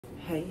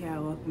Hey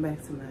y'all, welcome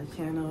back to my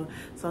channel.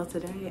 So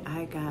today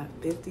I got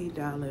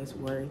 $50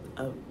 worth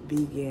of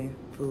vegan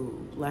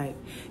food. Like,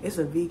 it's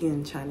a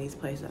vegan Chinese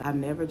place that I've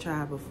never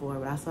tried before,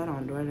 but I saw it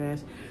on DoorDash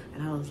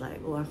and I was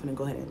like, oh, I'm gonna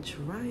go ahead and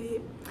try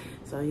it.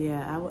 So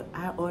yeah,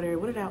 I ordered,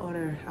 what did I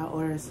order? I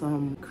ordered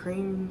some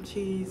cream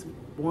cheese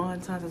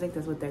wontons, I think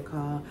that's what they're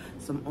called,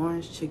 some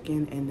orange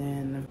chicken, and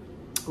then,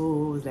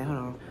 oh, what was that? Hold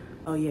on.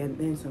 Oh yeah, and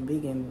then some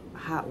vegan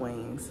hot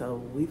wings. So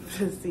we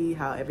can see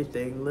how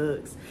everything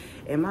looks.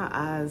 And my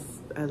eyes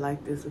are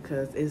like this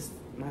because it's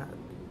my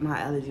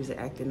allergies are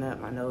acting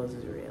up. My nose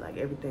is red, like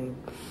everything.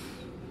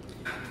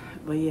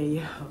 But yeah,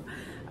 yo,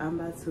 I'm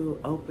about to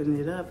open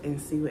it up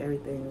and see what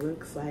everything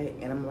looks like.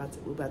 And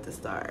we're about to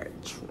start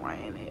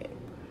trying it.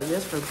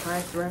 Just for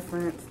price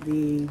reference,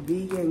 the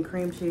vegan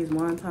cream cheese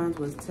wontons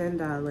was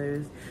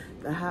 $10.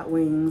 The hot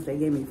wings, they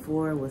gave me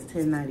 4, was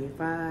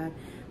 $10.95.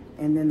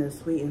 And then the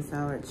sweet and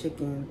sour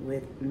chicken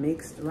with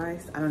mixed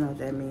rice, I don't know what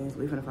that means,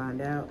 we're gonna find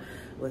out,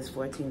 was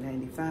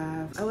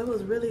 $14.95. Oh, it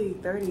was really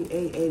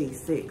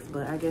 $38.86,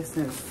 but I guess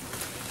since,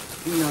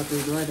 you know,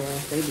 through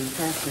DoorDash, they be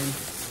taxing.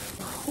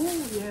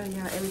 Oh,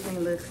 yeah, everything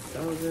looks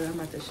so good. I'm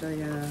about to show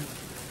y'all.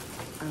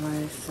 All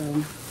right,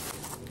 so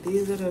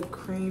these are the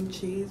cream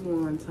cheese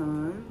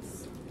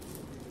wontons.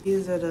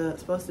 These are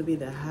supposed to be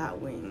the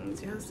hot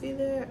wings. Y'all see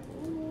that?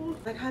 Ooh,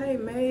 like how they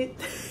made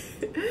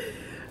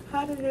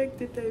how the heck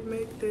did they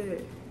make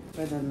that?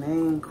 For the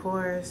main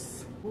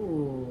course,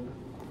 ooh,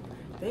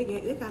 they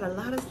got a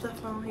lot of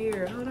stuff on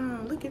here. Hold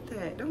on, look at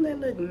that. Don't that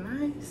look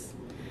nice?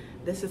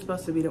 This is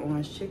supposed to be the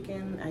orange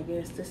chicken. I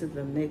guess this is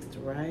the mixed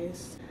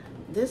rice.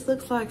 This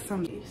looks like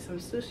some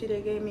sushi they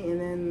gave me, and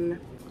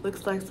then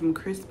looks like some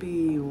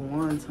crispy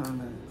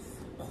wontons.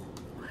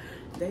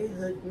 They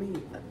hooked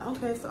me.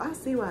 Okay, so I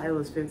see why it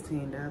was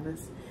 $15.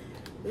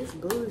 It's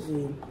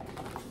bougie.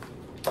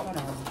 Hold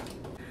on.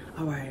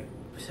 All right.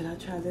 Should I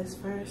try this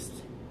first?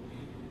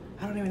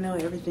 I don't even know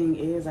what everything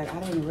is. Like, I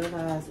didn't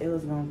realize it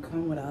was gonna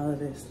come with all of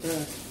this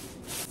stuff.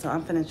 So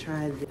I'm gonna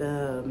try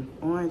the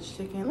orange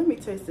chicken. Let me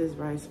taste this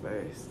rice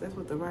first. That's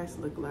what the rice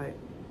look like.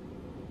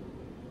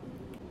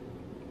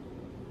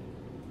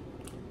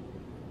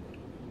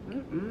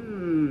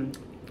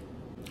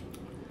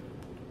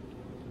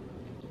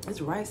 This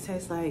rice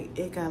tastes like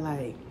it got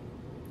like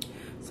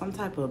some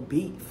type of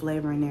beet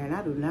flavor in there, and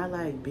I do not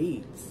like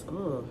beets.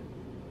 Ugh.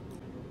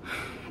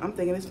 I'm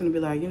thinking it's gonna be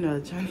like, you know,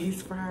 the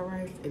Chinese fried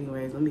rice.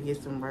 Anyways, let me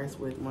get some rice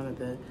with one of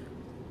the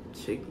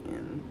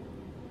chicken.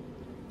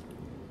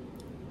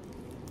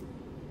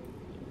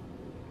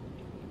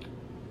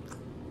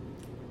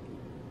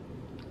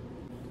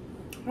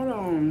 Hold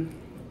on.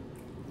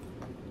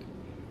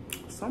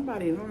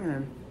 Somebody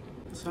lying.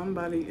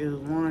 Somebody is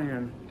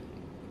lying.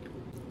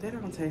 They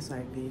don't taste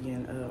like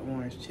vegan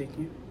orange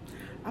chicken.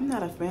 I'm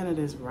not a fan of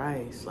this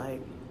rice.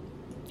 Like,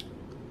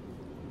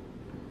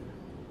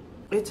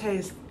 it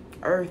tastes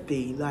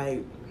earthy,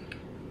 like,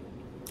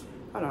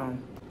 hold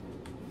on,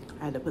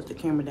 I had to put the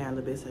camera down a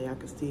little bit so y'all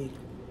can see.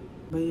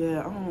 But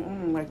yeah, I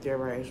don't like that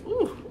rice.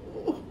 Ooh.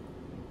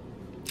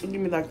 It give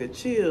me like the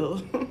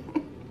chill.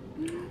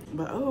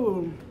 But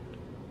oh,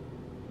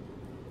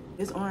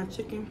 this orange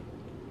chicken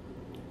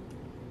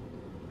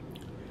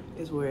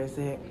is where it's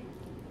at.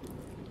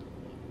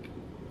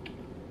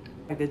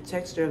 Like, the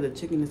texture of the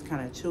chicken is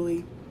kind of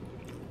chewy,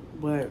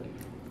 but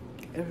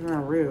it's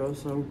not real.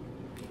 So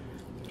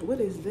what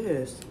is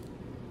this?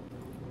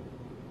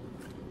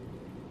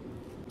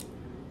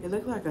 It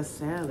looked like a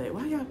salad.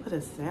 Why y'all put a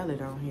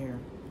salad on here?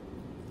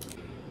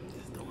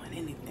 Just doing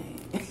anything.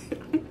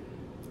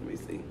 Let me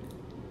see.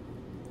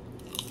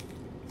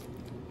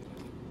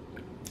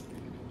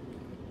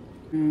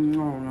 I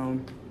don't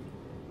know.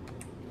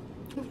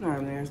 It's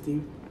not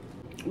nasty.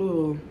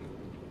 Ooh.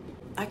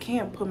 I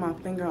can't put my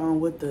finger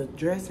on what the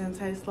dressing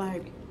tastes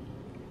like.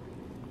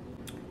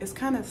 It's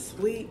kind of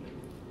sweet.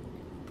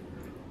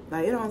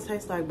 Like, it don't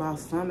taste like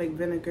balsamic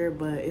vinegar,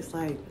 but it's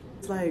like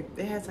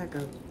it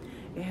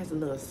has a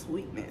little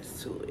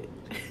sweetness to it.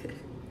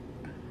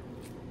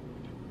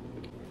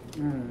 I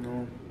don't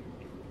know.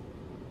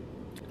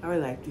 I really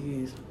like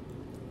these.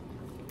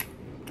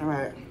 All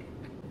right,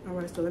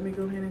 so let me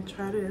go ahead and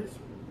try this.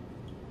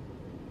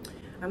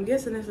 I'm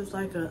guessing this is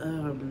like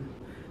a,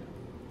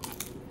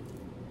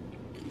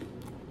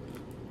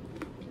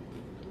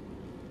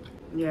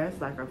 yeah, it's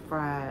like a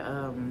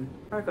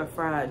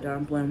fried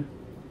dumpling.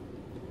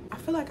 I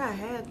feel like I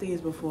had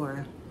these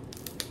before.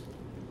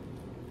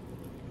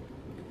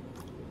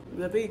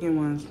 The vegan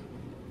ones.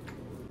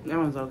 That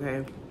one's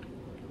okay.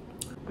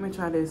 Let me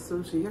try this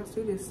sushi. Y'all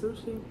see this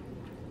sushi?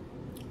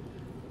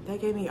 They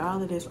gave me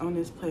all of this on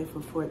this plate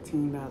for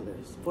 $14.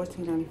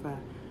 $14.95.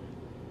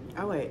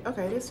 Oh wait,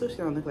 okay, this sushi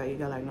don't look like you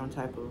got like no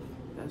type of,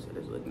 that's what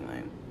it's looking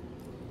like.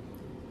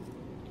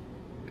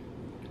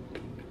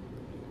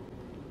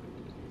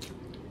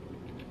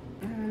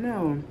 I don't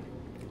know.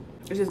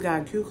 It just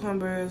got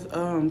cucumbers,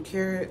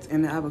 carrots,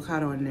 and the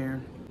avocado in there,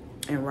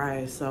 and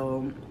rice.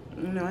 So,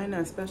 you know, ain't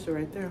nothing special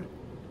right there.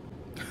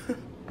 I'm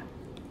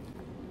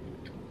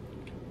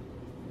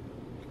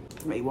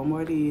gonna eat one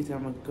more of these, and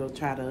I'm gonna go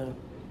try the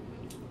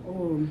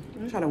Oh,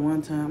 let me try the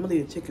wonton. I'm gonna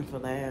leave the chicken for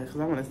last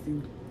because I want to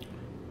see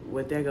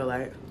what that go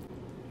like.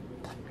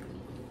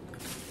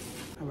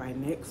 All right,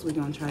 next we're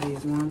gonna try these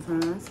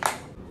wontons.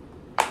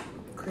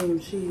 Cream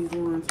cheese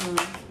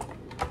wontons.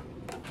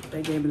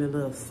 They gave me the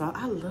little salt.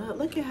 I love,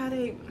 look at how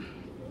they,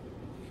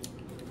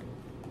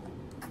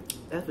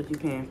 that's what you're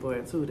paying for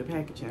it too, the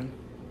packaging.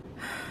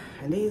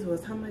 And these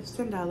was how much?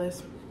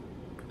 $10.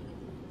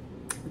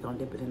 We're gonna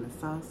dip it in the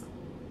sauce.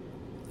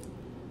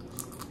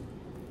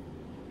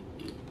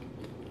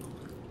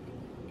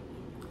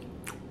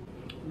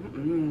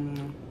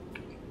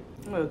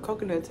 Well,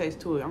 coconut taste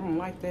to it. I don't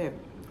like that.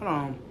 Hold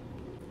on.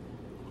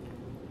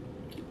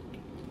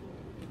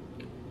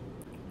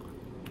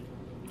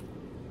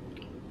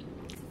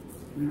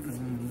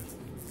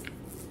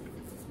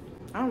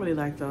 I don't really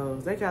like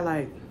those. They got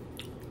like,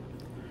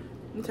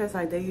 it tastes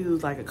like they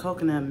use like a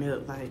coconut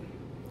milk. Like,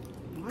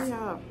 why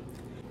y'all?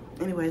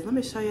 Anyways, let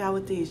me show y'all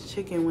what these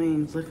chicken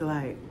wings look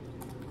like.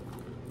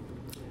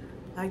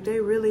 Like they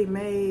really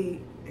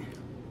made,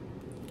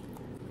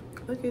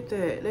 look at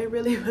that. They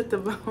really put the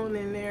bone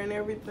in there and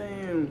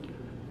everything.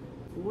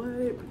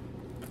 What?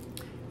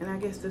 And I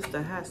guess this is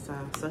the hot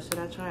sauce. So should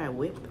I try it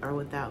with or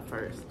without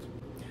first?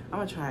 I'm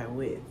gonna try it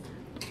with.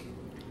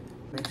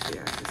 Make sure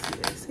y'all can see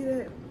that. See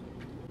that?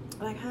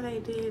 Like how they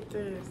did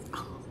this.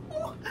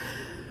 Oh,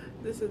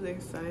 this is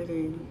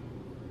exciting.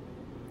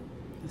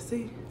 You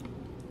see?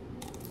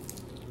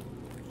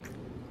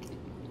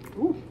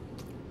 Ooh,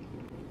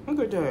 look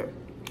at that.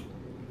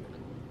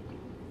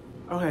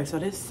 Okay, so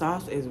this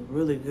sauce is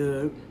really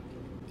good.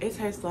 It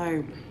tastes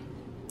like,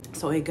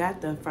 so it got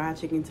the fried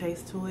chicken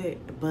taste to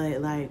it,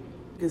 but like,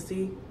 you can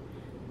see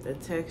the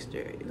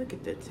texture. Look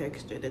at the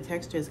texture. The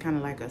texture is kind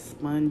of like a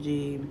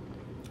spongy,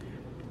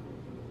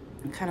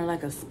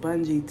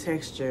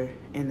 texture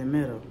in the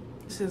middle.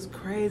 This is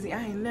crazy.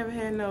 I ain't never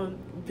had no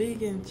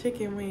vegan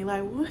chicken wing.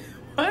 Like, what?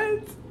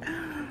 What?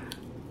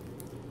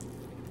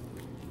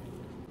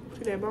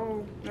 See that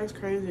bone? That's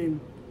crazy.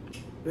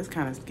 It's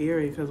kind of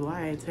scary because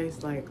why it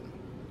tastes like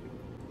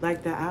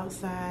the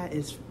outside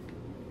is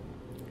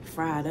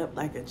fried up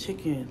like a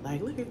chicken.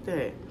 Like, look at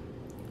that.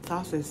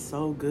 Sauce is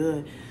so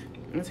good.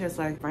 It tastes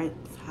like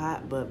Frank's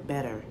hot, but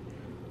better.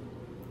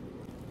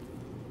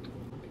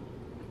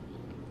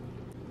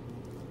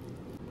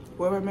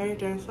 Whoever made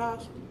that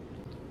sauce,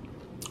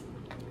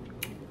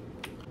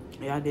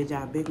 y'all did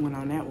y'all big one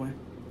on that one.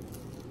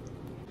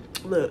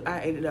 Look,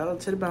 I ate it all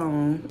to the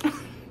bone.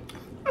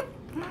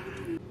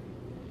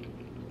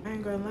 I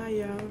ain't gonna lie,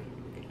 y'all.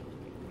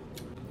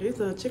 These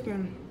little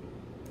chicken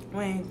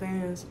wing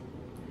things,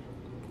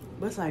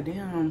 but it's like,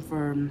 damn,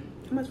 for,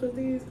 how much was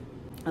these?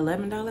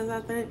 $11,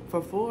 I think,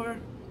 for 4.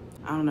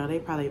 I don't know, you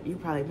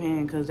probably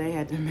paying because they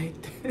had to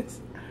make this.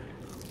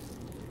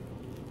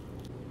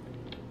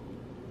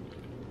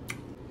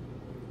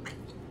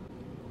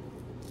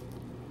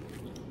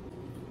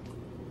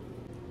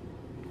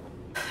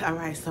 All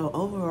right, so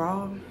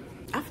overall,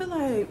 I feel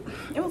like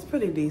it was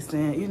pretty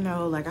decent. You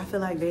know, like I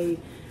feel like they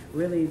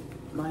really,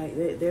 like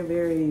they're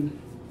very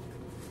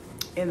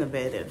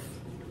innovative.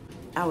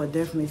 I would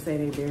definitely say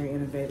they're very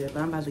innovative.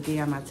 But I'm about to give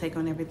y'all my take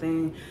on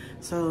everything.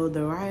 So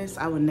the rice,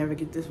 I would never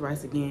get this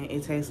rice again.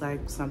 It tastes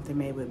like something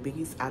made with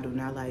beets. I do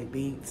not like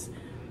beets.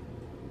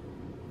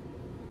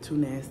 Too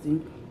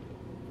nasty.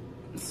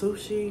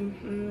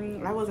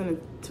 Sushi, I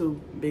wasn't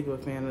too big of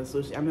a fan of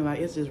sushi. I mean, like,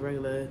 it's just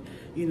regular,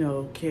 you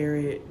know,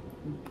 carrot,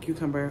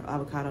 cucumber,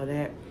 avocado,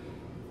 that.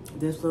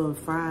 This little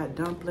fried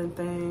dumpling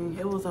thing,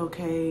 it was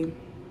okay.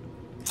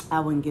 I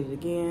wouldn't get it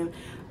again.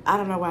 I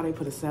don't know why they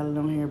put a salad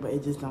on here, but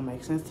it just don't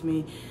make sense to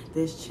me.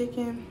 This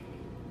chicken,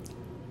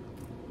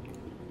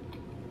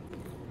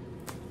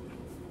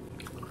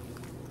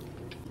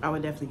 I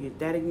would definitely get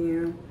that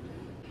again.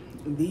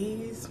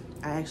 These,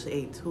 I actually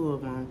ate 2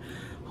 of them.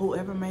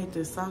 Whoever made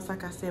this sauce,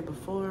 like I said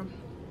before,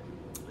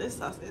 this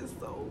sauce is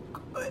so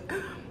good.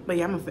 But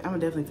yeah, I'm gonna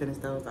definitely finish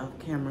those off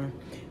camera.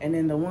 And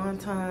then the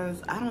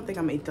wontons, I don't think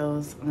I'm gonna eat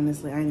those,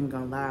 honestly. I ain't even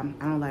gonna lie.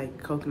 I don't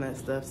like coconut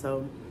stuff,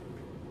 so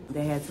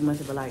they had too much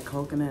of a like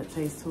coconut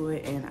taste to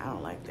it, and I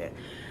don't like that.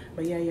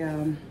 But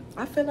yeah,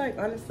 I feel like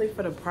honestly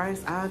for the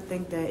price, I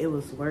think that it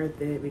was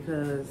worth it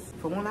because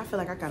for one, I feel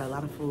like I got a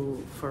lot of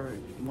food for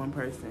one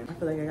person. I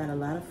feel like I got a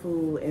lot of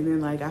food, and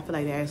then like I feel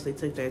like they actually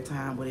took their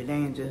time with it. They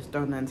ain't just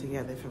throw nothing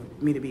together for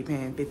me to be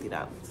paying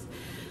 $50,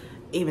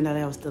 even though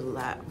that was still a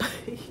lot.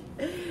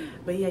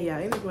 But yeah,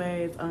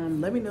 anyways,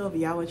 let me know if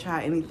y'all would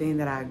try anything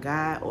that I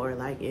got, or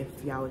like if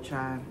y'all would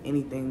try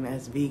anything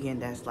that's vegan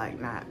that's like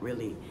not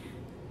really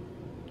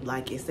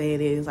like it say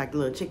it is, like the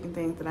little chicken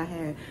things that I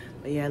had.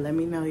 But yeah, let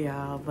me know,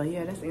 y'all. But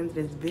yeah, that's the end of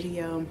this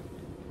video.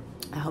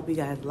 I hope you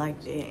guys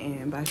liked it,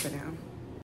 and bye for now.